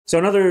So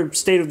another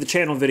State of the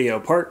Channel video,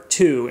 part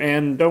 2,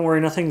 and don't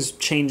worry, nothing's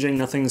changing,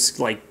 nothing's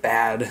like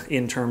bad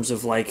in terms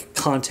of like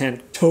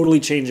content totally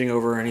changing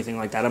over or anything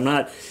like that. I'm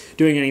not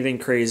doing anything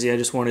crazy, I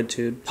just wanted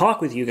to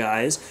talk with you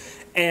guys,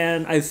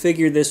 and I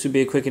figured this would be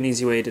a quick and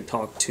easy way to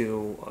talk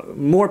to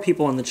more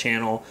people on the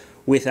channel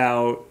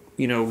without,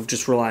 you know,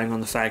 just relying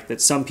on the fact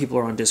that some people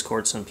are on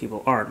Discord, some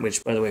people aren't,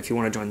 which, by the way, if you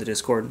want to join the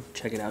Discord,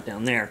 check it out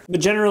down there. But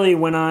generally,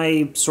 when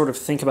I sort of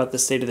think about the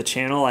state of the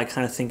channel, I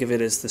kind of think of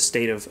it as the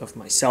state of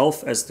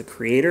myself as the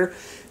creator,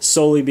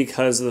 solely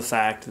because of the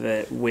fact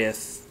that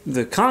with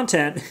the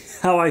content,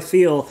 how I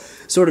feel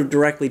sort of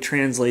directly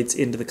translates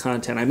into the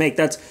content I make.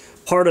 That's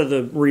part of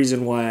the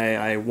reason why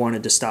I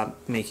wanted to stop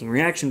making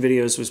reaction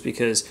videos, was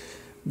because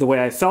the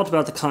way I felt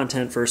about the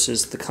content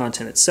versus the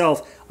content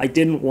itself, I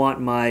didn't want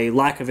my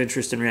lack of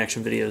interest in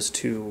reaction videos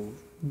to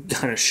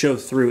kind of show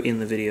through in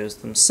the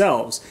videos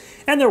themselves.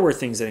 And there were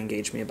things that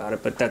engaged me about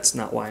it, but that's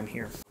not why I'm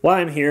here.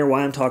 Why I'm here,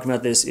 why I'm talking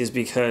about this, is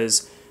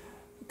because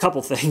a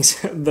couple things.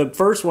 The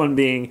first one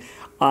being,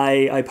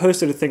 I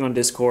posted a thing on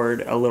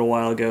Discord a little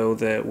while ago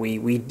that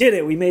we did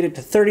it. We made it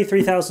to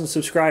 33,000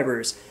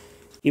 subscribers,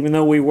 even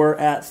though we were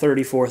at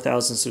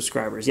 34,000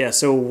 subscribers. Yeah,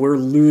 so we're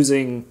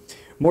losing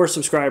more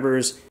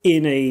subscribers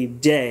in a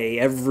day,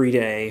 every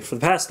day. For the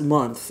past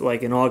month,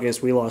 like in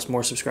August, we lost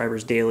more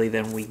subscribers daily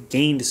than we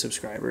gained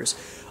subscribers.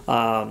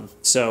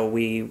 So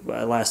we,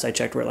 last I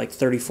checked, we're at like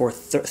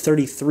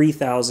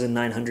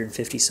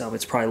 33,950 some.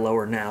 It's probably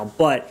lower now.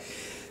 But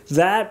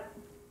that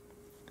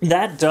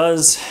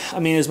does,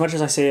 I mean, as much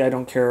as I say I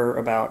don't care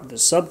about the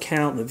sub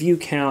count, the view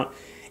count,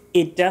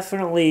 it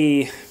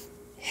definitely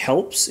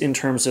helps in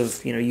terms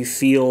of, you know, you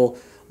feel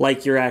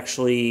like you're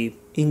actually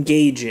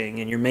engaging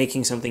and you're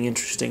making something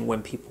interesting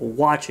when people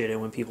watch it and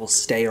when people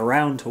stay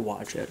around to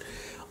watch it.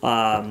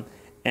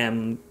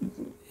 And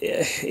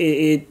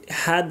it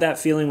had that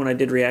feeling when I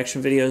did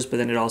reaction videos, but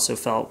then it also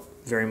felt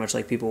very much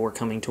like people were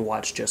coming to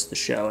watch just the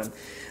show. And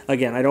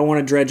again, I don't want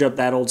to dredge up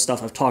that old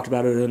stuff. I've talked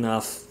about it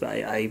enough.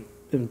 I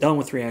am done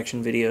with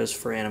reaction videos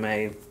for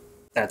anime.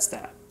 That's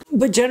that.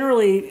 But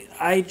generally,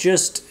 I've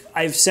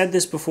said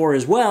this before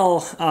as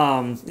well,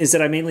 is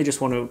that I mainly just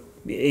want to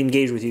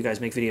engage with you guys,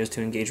 make videos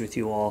to engage with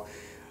you all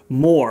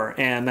more,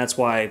 and that's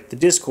why the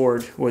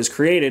Discord was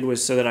created,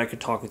 was so that I could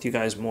talk with you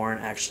guys more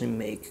and actually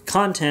make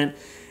content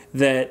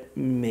that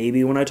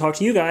maybe when I talk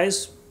to you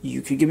guys,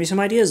 you could give me some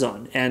ideas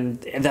on.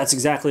 And that's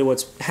exactly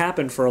what's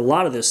happened for a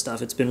lot of this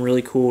stuff. It's been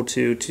really cool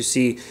to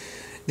see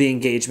the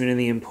engagement and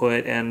the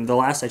input, and the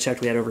last I checked,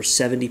 we had over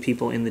 70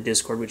 people in the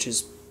Discord, which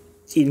is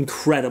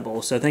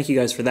incredible. So thank you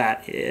guys for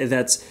that.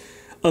 That's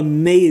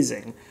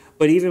amazing.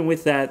 But even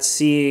with that,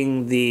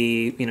 seeing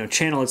the, you know,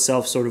 channel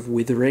itself sort of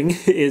withering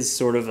is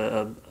sort of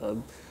a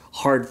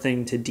hard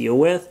thing to deal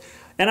with.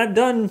 And I've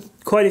done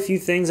quite a few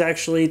things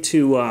actually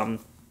to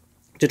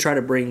try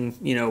to bring,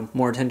 you know,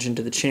 more attention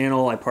to the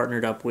channel. I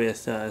partnered up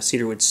with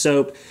Cedarwood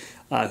Soap,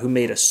 who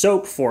made a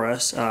soap for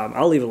us.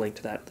 I'll leave a link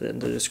to that in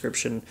the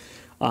description.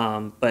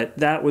 But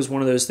that was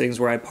one of those things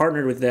where I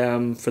partnered with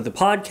them for the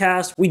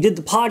podcast. We did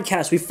the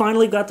podcast. We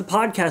finally got the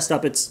podcast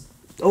up. It's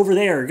over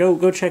there.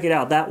 Go check it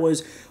out. That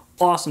was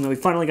awesome that we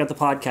finally got the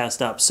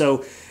podcast up. So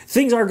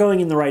things are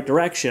going in the right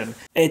direction.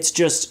 It's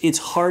just, it's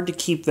hard to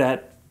keep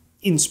that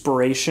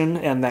inspiration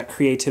and that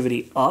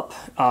creativity up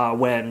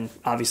when,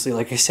 obviously,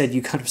 like I said,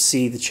 you kind of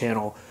see the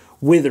channel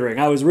withering.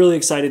 I was really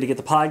excited to get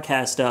the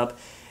podcast up,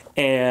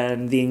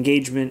 and the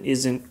engagement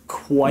isn't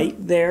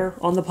quite there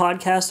on the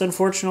podcast,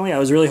 unfortunately. I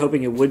was really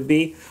hoping it would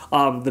be.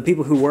 The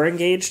people who were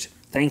engaged,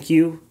 thank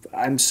you.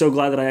 I'm so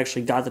glad that I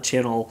actually got the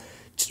channel,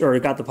 or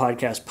got the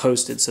podcast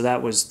posted, so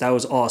that was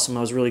awesome. I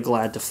was really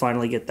glad to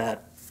finally get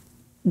that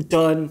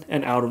done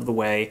and out of the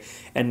way,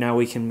 and now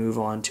we can move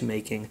on to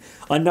making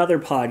another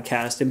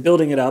podcast and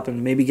building it up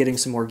and maybe getting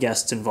some more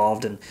guests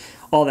involved and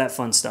all that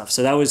fun stuff.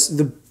 So that was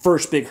the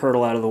first big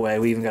hurdle out of the way.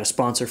 We even got a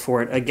sponsor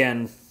for it.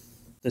 Again,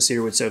 the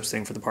Cedarwood Soaps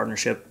thing for the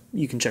partnership.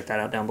 You can check that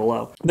out down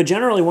below. But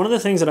generally, one of the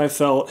things that I've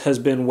felt has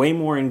been way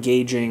more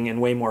engaging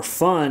and way more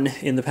fun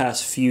in the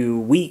past few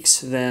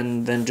weeks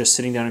than just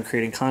sitting down and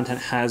creating content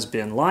has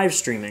been live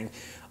streaming.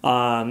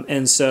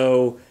 And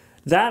so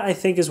that, I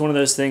think, is one of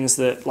those things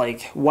that,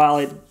 like, while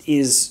it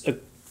is a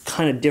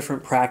kind of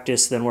different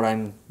practice than what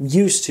I'm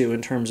used to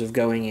in terms of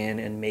going in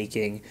and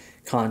making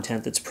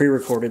content that's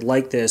pre-recorded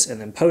like this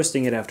and then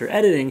posting it after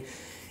editing,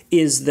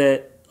 is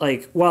that,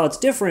 like, while it's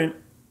different,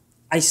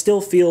 I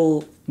still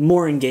feel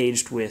more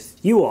engaged with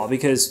you all,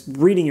 because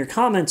reading your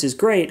comments is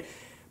great,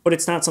 but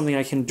it's not something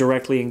I can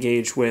directly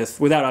engage with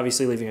without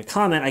obviously leaving a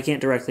comment. I can't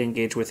directly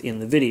engage with in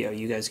the video.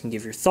 You guys can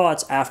give your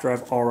thoughts after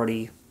I've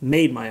already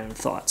made my own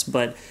thoughts.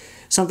 But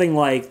something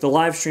like the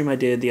live stream I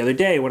did the other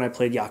day when I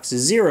played Yakuza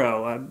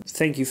 0,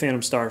 thank you,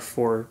 Phantom Star,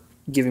 for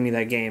giving me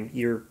that game.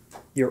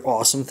 You're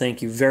awesome.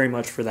 Thank you very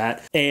much for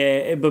that.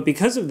 But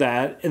because of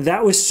that,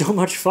 that was so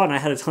much fun. I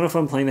had a ton of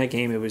fun playing that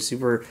game. It was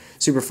super,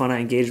 super fun. I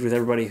engaged with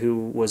everybody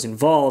who was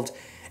involved.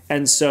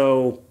 And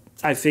so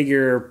I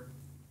figure,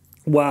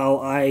 while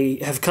I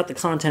have cut the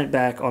content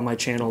back on my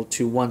channel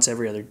to once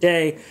every other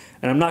day,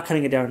 and I'm not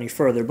cutting it down any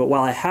further, but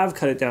while I have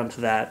cut it down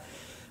to that,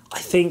 I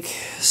think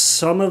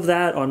some of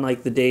that on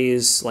like the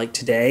days like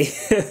today,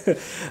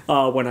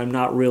 when I'm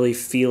not really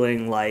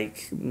feeling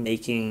like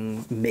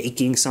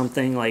making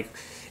something, like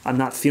I'm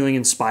not feeling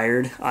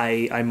inspired,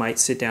 I might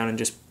sit down and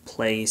just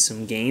play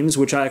some games,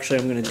 which I'm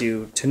going to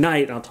do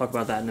tonight. And I'll talk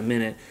about that in a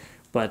minute.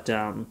 But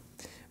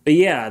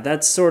yeah,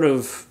 that's sort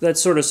of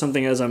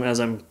something as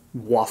I'm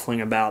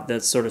waffling about.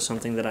 That's sort of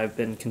something that I've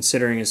been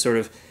considering is sort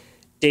of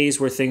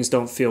days where things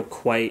don't feel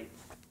quite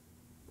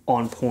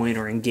on point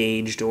or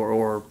engaged,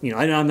 or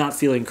I'm not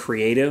feeling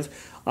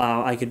creative.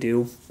 I could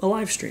do a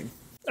live stream.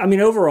 I mean,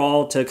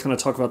 overall, to kind of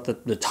talk about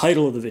the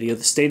title of the video,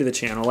 the state of the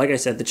channel, like I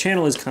said, the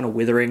channel is kind of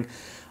withering.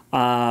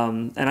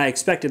 And I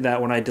expected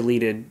that when I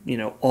deleted,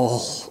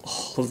 all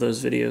of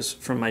those videos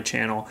from my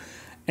channel.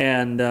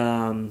 And,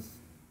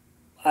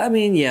 I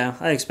mean, yeah,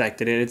 I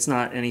expected it. It's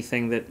not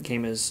anything that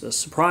came as a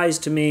surprise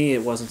to me.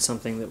 It wasn't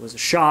something that was a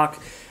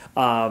shock.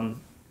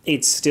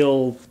 It's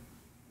still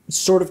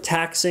sort of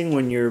taxing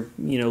when you're,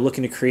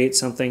 looking to create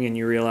something and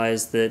you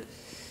realize that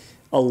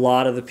a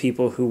lot of the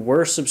people who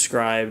were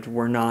subscribed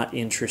were not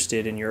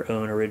interested in your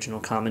own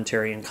original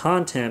commentary and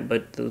content,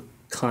 but the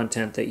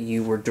content that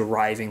you were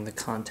deriving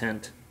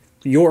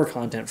your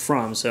content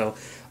from. So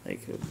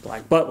like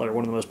Black Butler,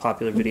 one of the most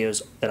popular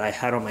videos that I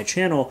had on my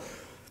channel,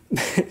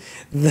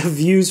 the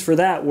views for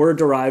that were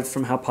derived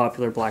from how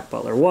popular Black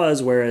Butler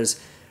was, whereas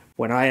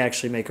when I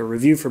actually make a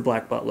review for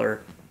Black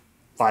Butler,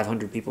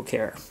 500 people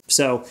care.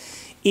 So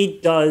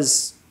it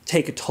does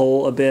take a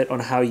toll a bit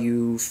on how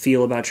you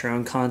feel about your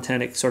own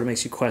content. It sort of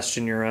makes you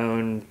question your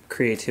own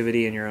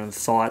creativity and your own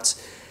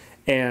thoughts.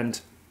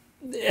 And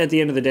at the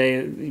end of the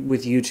day,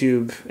 with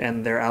YouTube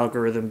and their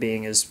algorithm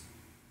being as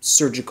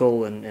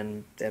surgical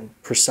and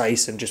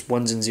precise and just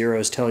ones and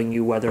zeros telling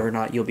you whether or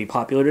not you'll be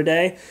popular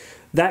today,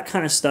 that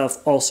kind of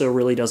stuff also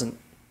really doesn't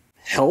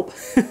help.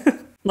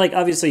 Like,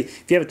 obviously,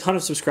 if you have a ton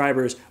of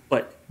subscribers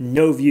but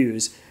no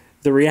views,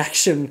 the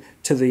reaction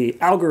to the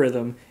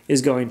algorithm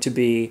is going to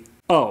be,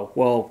 oh,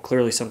 well,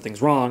 clearly something's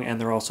wrong, and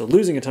they're also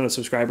losing a ton of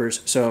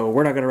subscribers, so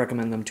we're not going to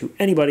recommend them to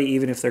anybody,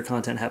 even if their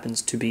content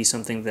happens to be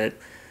something that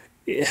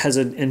has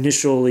an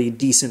initially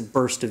decent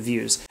burst of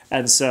views.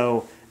 And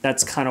so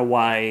that's kind of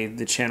why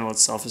the channel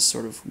itself is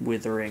sort of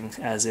withering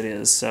as it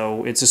is.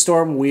 So it's a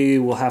storm we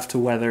will have to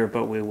weather,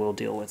 but we will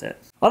deal with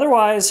it.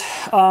 Otherwise,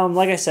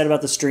 like I said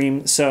about the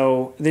stream,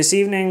 so this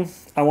evening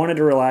I wanted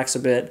to relax a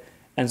bit.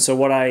 And so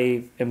what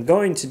I am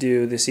going to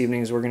do this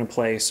evening is we're going to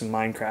play some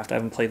Minecraft. I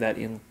haven't played that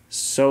in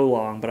so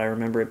long, but I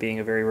remember it being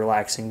a very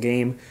relaxing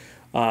game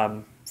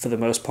for the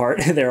most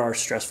part. There are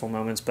stressful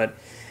moments, but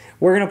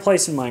we're going to play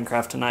some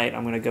Minecraft tonight.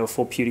 I'm going to go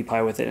full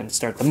PewDiePie with it and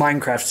start the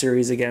Minecraft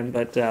series again.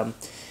 But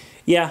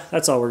yeah,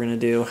 that's all we're going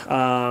to do.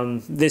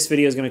 This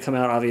video is going to come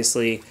out,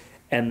 obviously,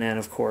 and then,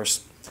 of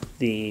course,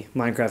 the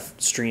Minecraft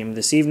stream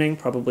this evening,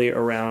 probably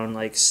around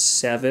like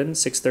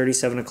 6:30,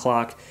 7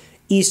 o'clock.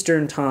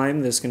 Eastern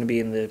time. This is going to be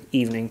in the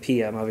evening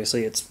PM.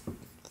 Obviously, it's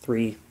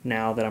 3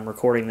 now that I'm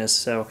recording this.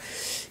 So,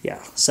 yeah,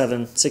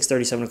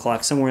 6:30, 7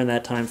 o'clock, somewhere in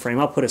that time frame.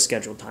 I'll put a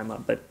scheduled time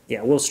up, but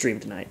yeah, we'll stream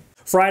tonight.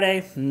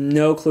 Friday,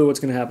 no clue what's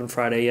going to happen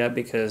Friday yet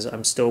because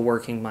I'm still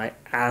working my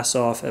ass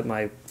off at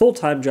my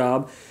full-time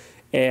job.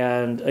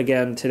 And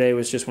again, today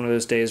was just one of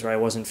those days where I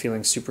wasn't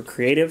feeling super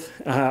creative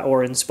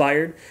or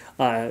inspired.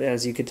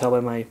 As you could tell by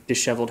my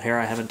disheveled hair,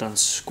 I haven't done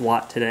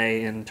squat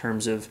today in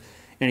terms of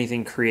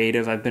anything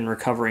creative. I've been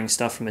recovering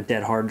stuff from a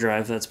dead hard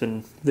drive. That's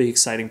been the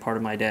exciting part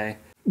of my day.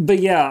 But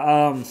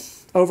yeah,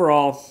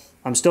 overall,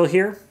 I'm still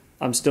here.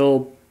 I'm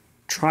still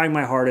trying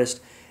my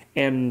hardest.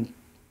 And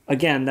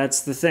again,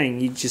 that's the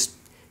thing.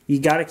 You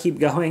got to keep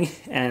going.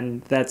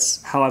 And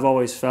that's how I've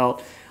always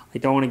felt. I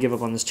don't want to give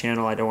up on this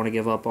channel. I don't want to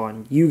give up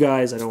on you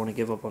guys. I don't want to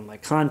give up on my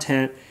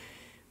content.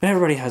 But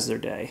everybody has their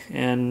day.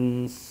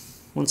 And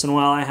once in a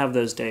while, I have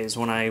those days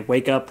when I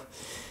wake up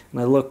and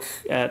I look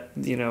at,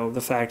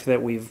 the fact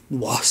that we've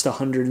lost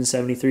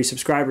 173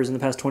 subscribers in the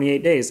past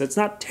 28 days. That's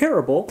not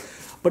terrible,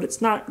 but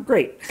it's not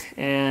great.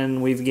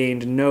 And we've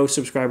gained no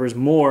subscribers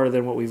more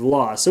than what we've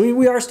lost. So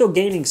we are still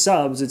gaining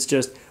subs. It's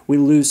just we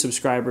lose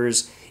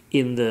subscribers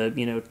in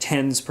the,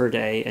 tens per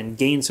day and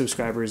gain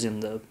subscribers in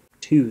the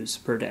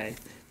 2s per day.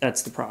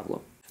 That's the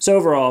problem. So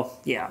overall,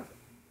 yeah,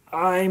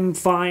 I'm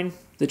fine.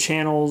 The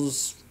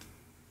channel's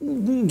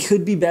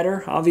could be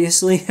better,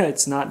 obviously.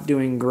 It's not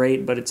doing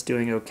great, but it's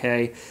doing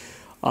okay.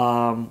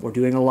 We're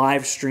doing a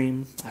live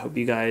stream. I hope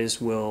you guys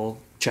will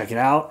check it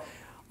out.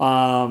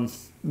 Apart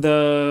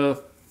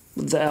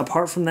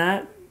from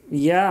that,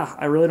 yeah,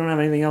 I really don't have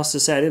anything else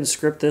to say. I didn't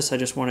script this. I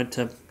just wanted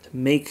to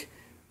make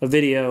a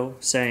video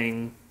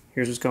saying,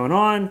 here's what's going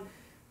on.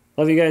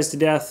 Love you guys to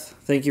death.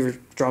 Thank you for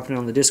dropping it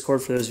on the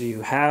Discord for those of you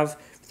who have.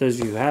 For those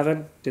of you who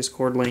haven't,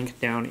 Discord link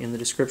down in the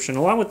description.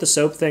 Along with the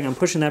soap thing, I'm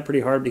pushing that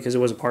pretty hard because it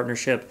was a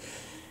partnership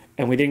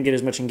and we didn't get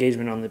as much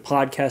engagement on the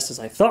podcast as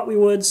I thought we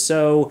would.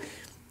 So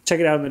check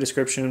it out in the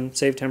description.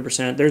 Save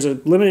 10%. There's a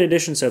limited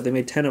edition soap. They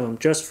made 10 of them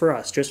just for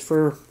us, just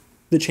for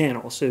the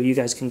channel. So you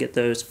guys can get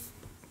those.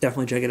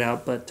 Definitely check it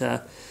out. But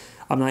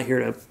I'm not here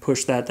to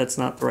push that. That's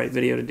not the right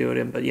video to do it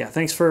in. But yeah,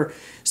 thanks for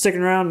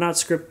sticking around. Not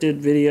scripted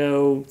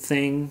video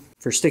thing.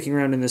 For sticking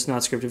around in this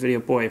not scripted video.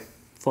 Boy,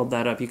 flubbed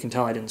that up. You can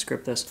tell I didn't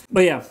script this.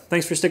 But yeah,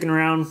 thanks for sticking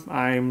around.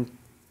 I'm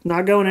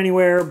not going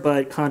anywhere,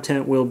 but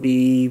content will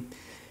be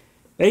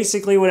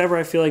basically whatever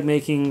I feel like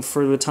making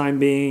for the time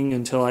being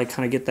until I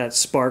kind of get that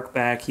spark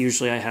back.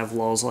 Usually I have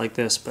lulls like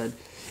this, but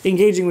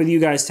engaging with you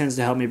guys tends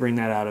to help me bring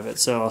that out of it.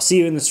 So I'll see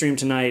you in the stream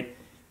tonight.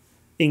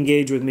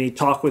 Engage with me,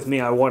 talk with me.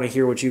 I want to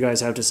hear what you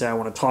guys have to say. I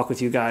want to talk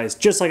with you guys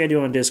just like I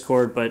do on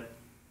Discord, but,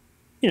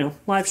 you know,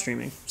 live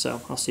streaming.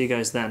 So I'll see you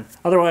guys then.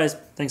 Otherwise,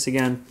 thanks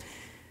again,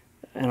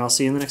 and I'll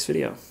see you in the next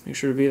video. Make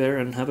sure to be there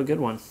and have a good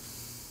one.